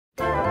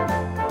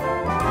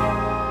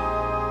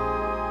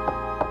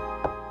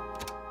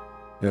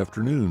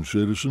Afternoon,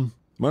 citizen.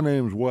 My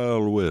name's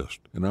Wild West,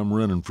 and I'm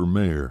running for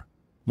mayor.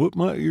 What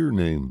might your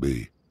name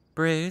be?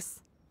 Bruce?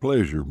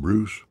 Pleasure,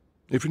 Bruce.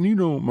 If you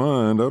don't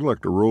mind, I'd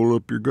like to roll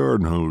up your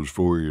garden hose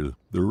for you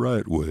the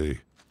right way.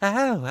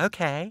 Oh,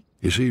 okay.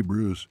 You see,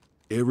 Bruce,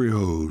 every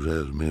hose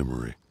has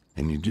memory,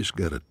 and you just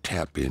gotta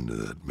tap into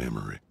that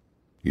memory.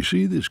 You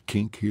see this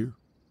kink here?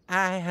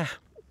 I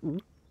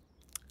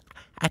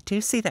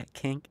do see that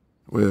kink.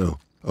 Well,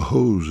 a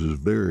hose is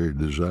very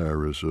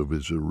desirous of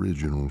its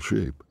original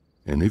shape.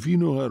 And if you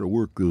know how to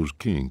work those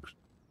kinks,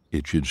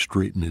 it should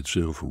straighten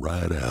itself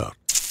right out.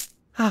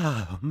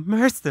 Oh,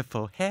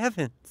 merciful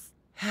heavens.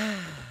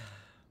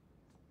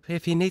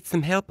 If you need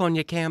some help on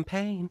your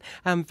campaign,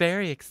 I'm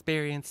very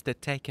experienced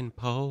at taking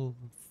polls.